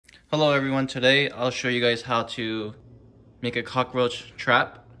Hello everyone, today I'll show you guys how to make a cockroach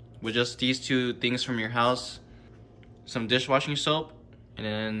trap with just these two things from your house, some dishwashing soap, and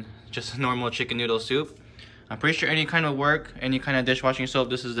then just normal chicken noodle soup. I'm pretty sure any kind of work, any kind of dishwashing soap,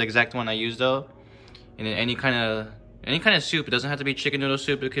 this is the exact one I use though. And then any kind of soup, it doesn't have to be chicken noodle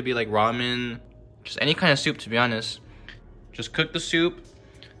soup, it could be like ramen, just any kind of soup to be honest. Just cook the soup,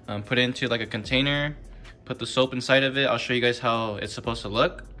 put it into like a container, put the soap inside of it. I'll show you guys how it's supposed to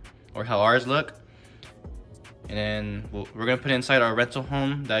look, or how ours look. And then we're gonna put it inside our rental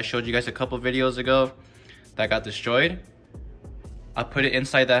home that I showed you guys a couple videos ago that got destroyed. I put it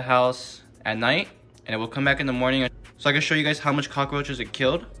inside that house at night, and it will come back in the morning so I can show you guys how much cockroaches it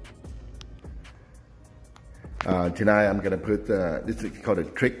killed. Tonight I'm gonna put this is called a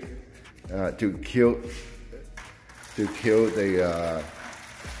trick to kill the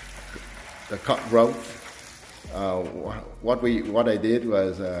cockroach. What I did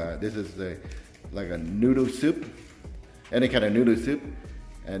was this is like a noodle soup, any kind of noodle soup,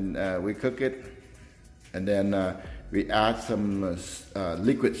 and we cook it, and then we add some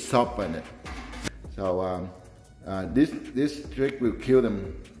liquid soap in it. So this trick will kill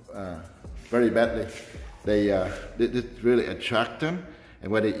them very badly. This really attract them,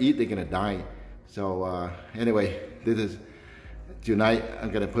 and when they eat, they're gonna die. So anyway, this is. Tonight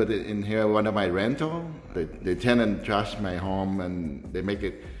I'm gonna put it in here, one of my rental. The tenant trashed my home and they make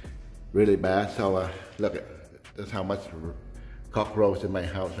it really bad. So look, that's how much cockroach in my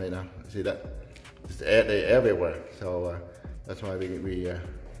house right now. See that? They're everywhere. So that's why we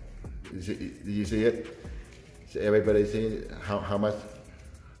you see it? So everybody see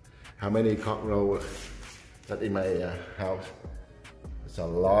how many cockroach that in my house? It's a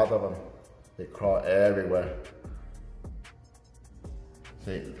lot of them. They crawl everywhere.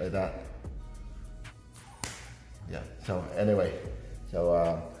 See, like that. Yeah, so anyway,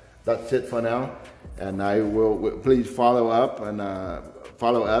 so that's it for now. And I will, please follow up and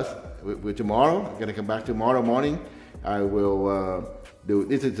follow us with tomorrow. I'm gonna come back tomorrow morning. I will do,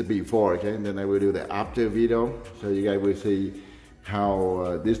 this is the before, okay? And then I will do the after video. So you guys will see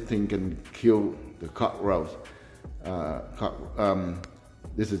how this thing can kill the cockroach.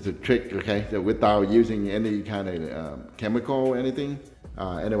 This is the trick, okay? So without using any kind of chemical or anything.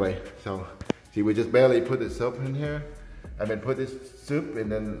 Anyway, so see, we just barely put the soap in here, and then put this soup,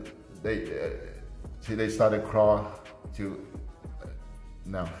 and then they started crawl to.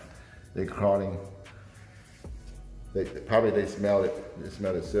 Now they're crawling. They smell it. They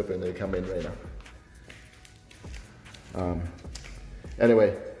smell the soup, and they come in right now.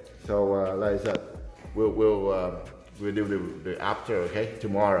 Anyway, so like I said, we'll do the after, okay?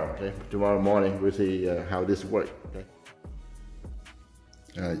 Tomorrow, okay? Tomorrow morning we'll see how this works. Okay?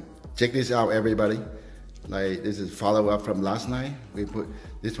 Check this out, everybody. Like, this is follow up from last night. We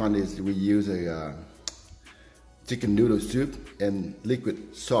use a chicken noodle soup and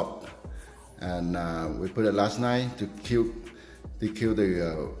liquid soap, and we put it last night to kill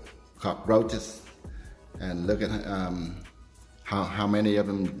the cockroaches. And look at how many of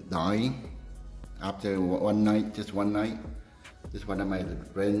them dying after one night, just one night. This is one of my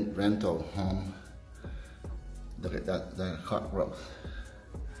rental home. Look at that, the cockroach.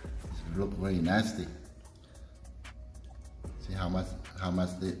 Look very nasty. See how much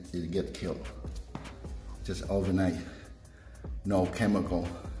they get killed. Just overnight. No chemical.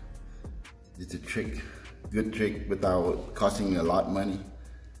 It's a trick. Good trick without costing a lot of money.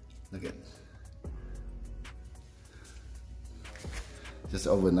 Look at. Just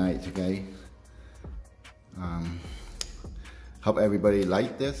overnight, okay? Hope everybody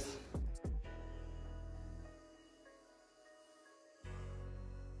liked this.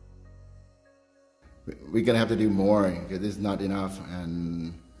 We're gonna have to do more because this is not enough,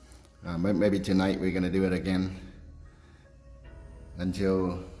 and maybe tonight we're gonna do it again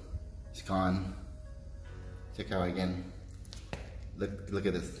until it's gone. Check out again. Look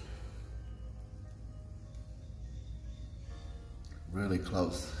at this. Really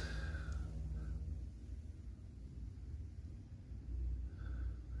close.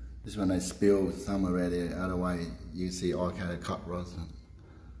 This one I spilled some already, otherwise you see all kind of cockroaches.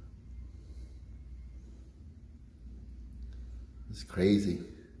 It's crazy.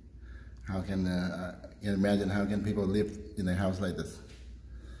 How can I can imagine how can people live in a house like this?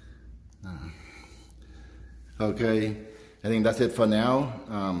 Okay, I think that's it for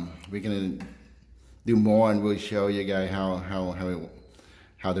now. We're gonna do more, and we'll show you guys how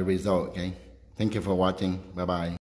the result. Okay, thank you for watching. Bye bye.